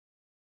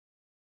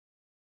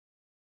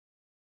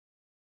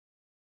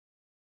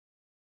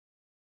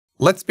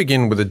Let's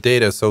begin with the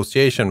data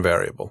association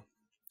variable.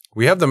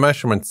 We have the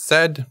measurement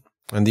Z,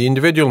 and the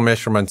individual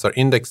measurements are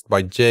indexed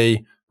by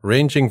J,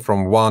 ranging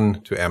from 1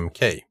 to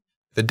mk.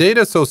 The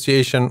data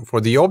association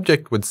for the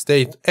object with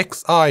state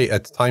xi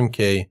at time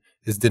k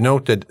is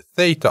denoted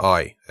theta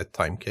I at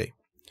time k.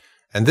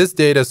 And this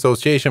data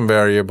association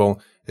variable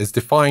is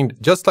defined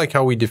just like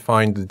how we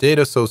defined the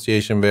data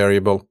association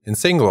variable in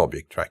single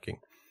object tracking.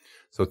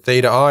 So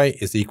theta I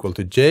is equal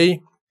to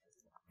J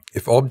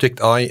if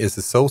object I is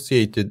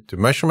associated to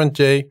measurement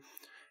J,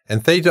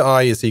 and theta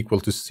I is equal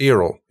to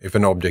 0 if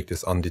an object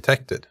is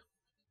undetected.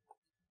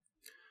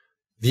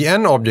 The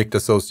n-object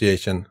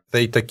association,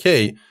 theta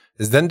k,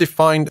 is then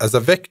defined as a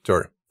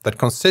vector that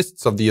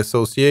consists of the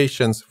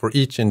associations for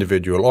each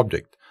individual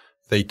object,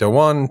 theta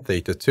 1,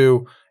 theta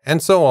 2,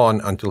 and so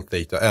on until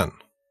theta n.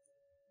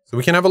 So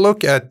we can have a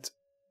look at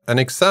an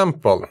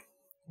example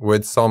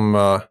with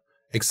some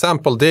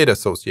example data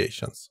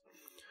associations.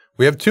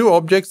 We have two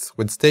objects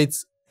with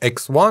states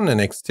x1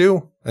 and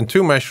x2 and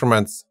two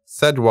measurements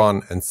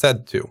z1 and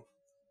z2.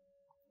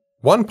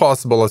 One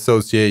possible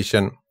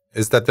association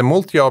is that the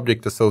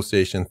multi-object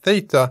association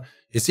theta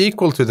is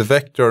equal to the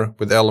vector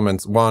with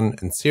elements 1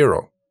 and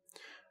 0.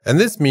 And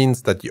this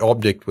means that the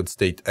object with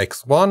state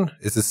x1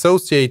 is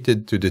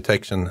associated to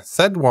detection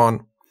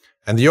z1,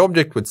 and the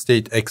object with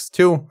state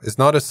x2 is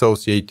not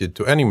associated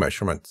to any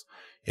measurements.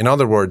 In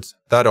other words,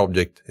 that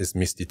object is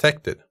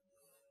misdetected.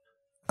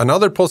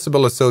 Another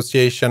possible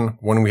association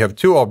when we have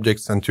two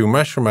objects and two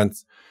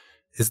measurements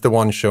is the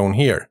one shown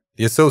here,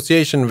 the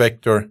association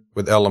vector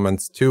with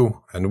elements 2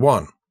 and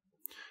 1.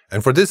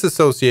 And for this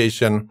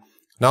association,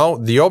 now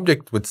the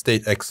object with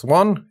state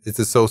x1 is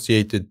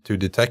associated to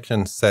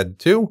detection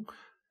z2,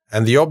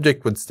 and the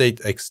object with state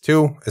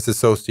x2 is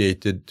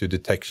associated to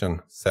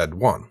detection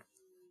z1.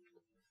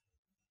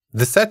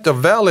 The set of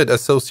valid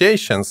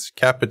associations,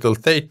 capital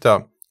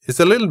theta, is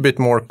a little bit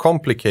more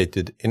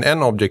complicated in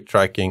n-object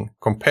tracking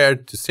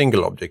compared to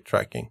single-object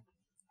tracking.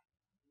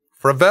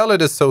 For a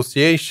valid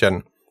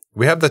association,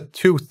 we have that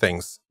two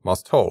things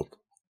must hold.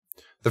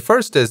 The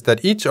first is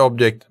that each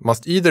object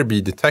must either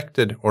be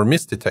detected or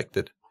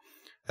misdetected,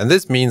 and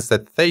this means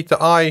that theta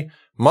I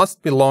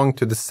must belong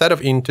to the set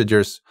of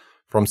integers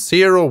from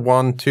 0,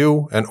 1,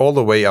 2 and all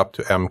the way up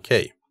to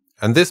mk,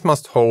 and this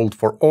must hold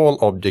for all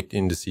object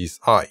indices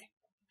I.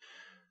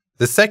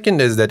 The second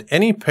is that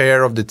any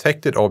pair of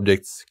detected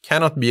objects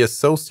cannot be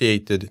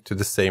associated to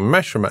the same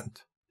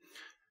measurement.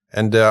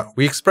 And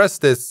we express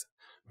this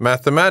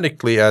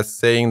mathematically as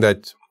saying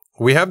that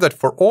we have that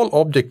for all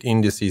object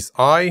indices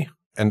I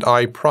and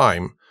I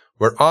prime,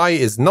 where I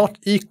is not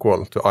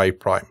equal to I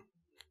prime.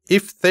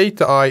 If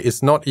theta I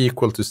is not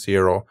equal to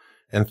 0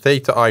 and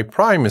theta I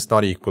prime is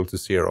not equal to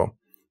 0,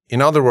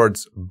 in other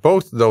words,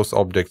 both those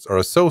objects are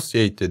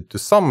associated to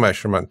some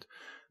measurement,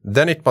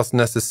 then it must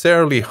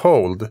necessarily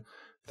hold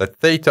that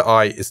theta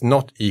I is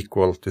not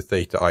equal to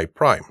theta I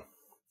prime.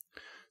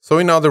 So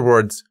in other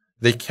words,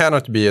 they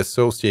cannot be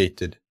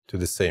associated to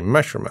the same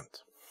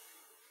measurement.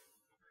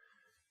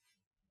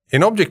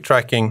 In object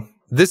tracking,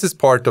 this is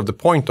part of the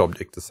point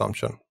object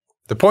assumption.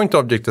 The point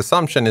object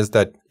assumption is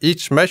that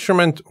each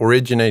measurement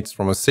originates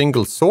from a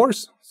single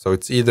source, so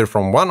it's either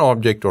from one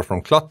object or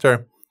from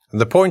clutter, and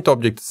the point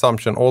object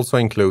assumption also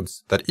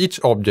includes that each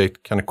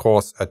object can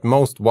cause at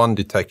most one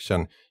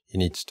detection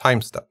in each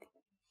time step.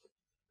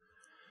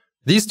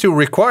 These two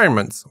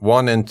requirements,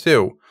 1 and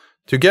 2,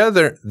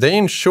 together they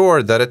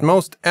ensure that at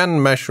most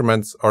n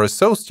measurements are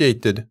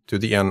associated to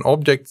the n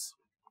objects.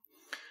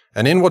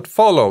 And in what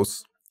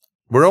follows,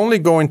 we're only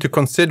going to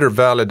consider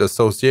valid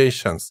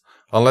associations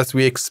unless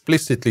we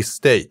explicitly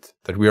state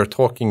that we are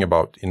talking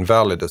about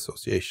invalid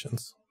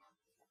associations.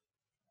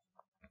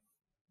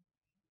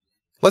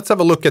 Let's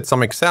have a look at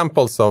some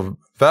examples of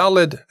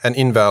valid and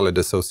invalid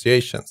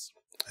associations.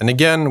 And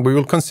again, we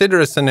will consider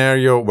a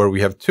scenario where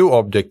we have two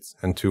objects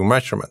and two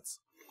measurements.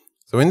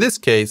 So in this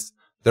case,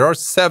 there are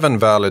 7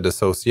 valid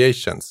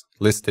associations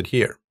listed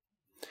here.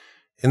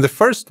 In the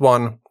first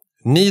one,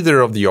 neither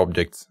of the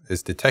objects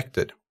is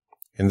detected.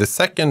 In the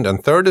second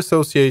and third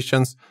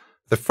associations,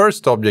 the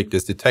first object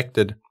is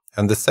detected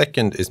and the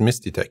second is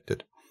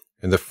misdetected.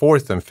 In the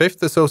fourth and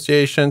fifth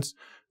associations,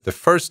 the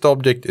first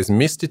object is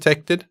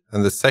misdetected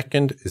and the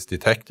second is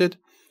detected.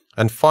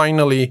 And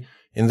finally,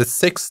 in the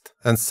sixth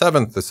and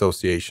seventh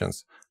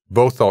associations,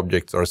 both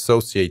objects are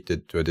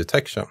associated to a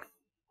detection.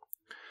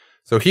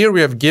 So here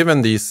we have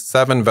given these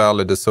 7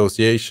 valid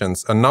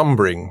associations a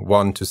numbering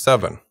 1 to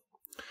 7.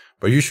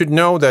 But you should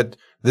know that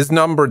this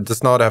number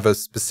does not have a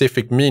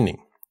specific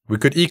meaning. We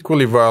could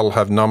equally well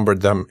have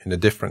numbered them in a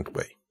different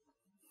way.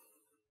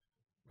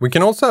 We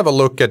can also have a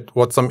look at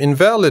what some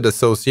invalid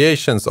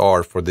associations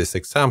are for this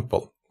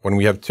example, when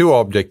we have two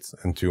objects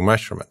and two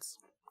measurements.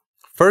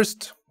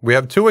 First, we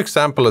have two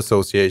example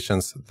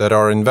associations that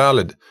are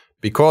invalid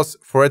because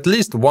for at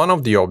least one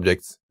of the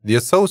objects, the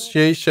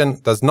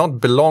association does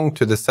not belong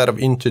to the set of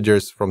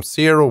integers from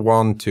 0,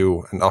 1,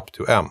 2 and up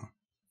to m.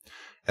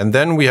 And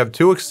then we have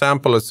two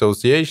example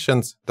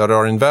associations that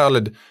are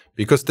invalid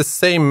because the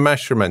same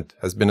measurement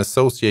has been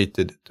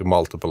associated to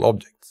multiple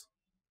objects.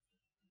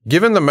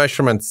 Given the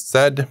measurements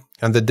Z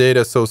and the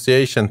data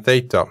association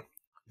theta,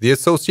 the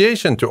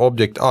association to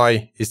object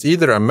I is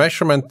either a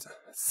measurement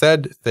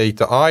Z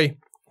theta I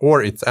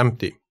or it's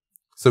empty.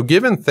 So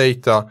given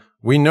theta,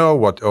 we know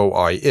what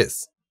OI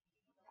is.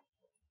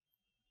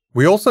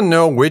 We also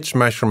know which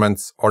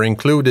measurements are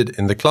included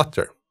in the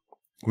clutter.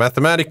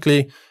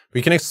 Mathematically,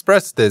 we can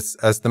express this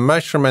as the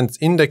measurements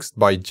indexed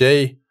by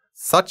J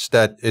such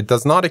that it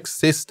does not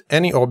exist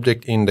any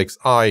object index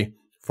I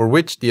for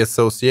which the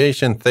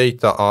association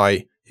theta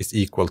I is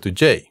equal to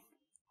J.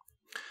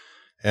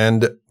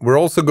 And we're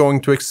also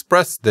going to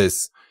express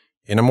this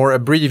in a more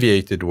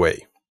abbreviated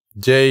way,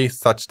 J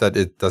such that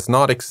it does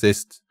not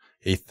exist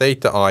a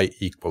theta I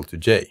equal to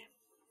J.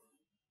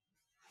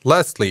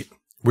 Lastly,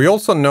 we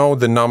also know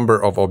the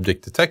number of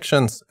object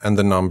detections and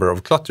the number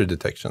of clutter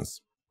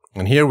detections.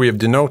 And here we have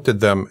denoted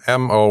them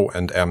MO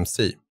and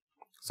MC.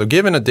 So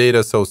given a data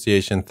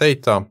association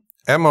theta,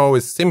 MO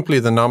is simply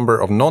the number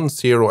of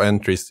non-zero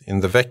entries in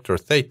the vector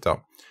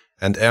theta,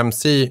 and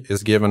MC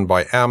is given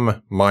by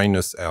M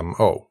minus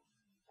MO.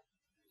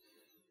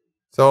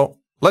 So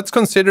let's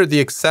consider the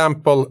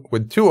example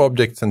with 2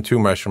 objects and 2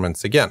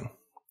 measurements again.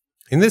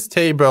 In this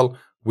table,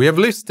 we have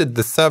listed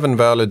the 7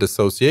 valid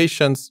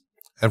associations,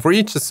 and for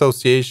each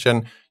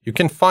association, you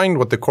can find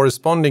what the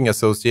corresponding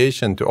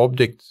association to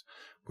object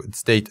with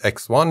state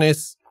x1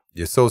 is,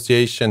 the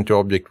association to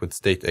object with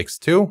state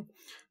x2.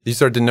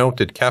 These are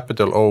denoted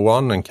capital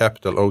O1 and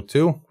capital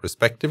O2,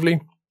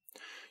 respectively.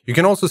 You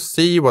can also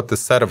see what the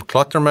set of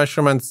clutter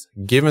measurements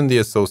given the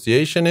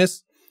association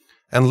is.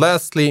 And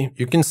lastly,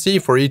 you can see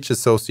for each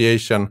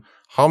association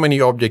how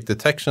many object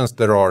detections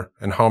there are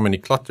and how many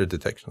clutter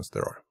detections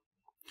there are.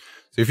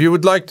 So if you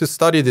would like to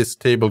study this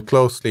table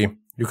closely,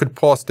 you could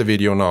pause the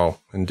video now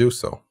and do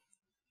so.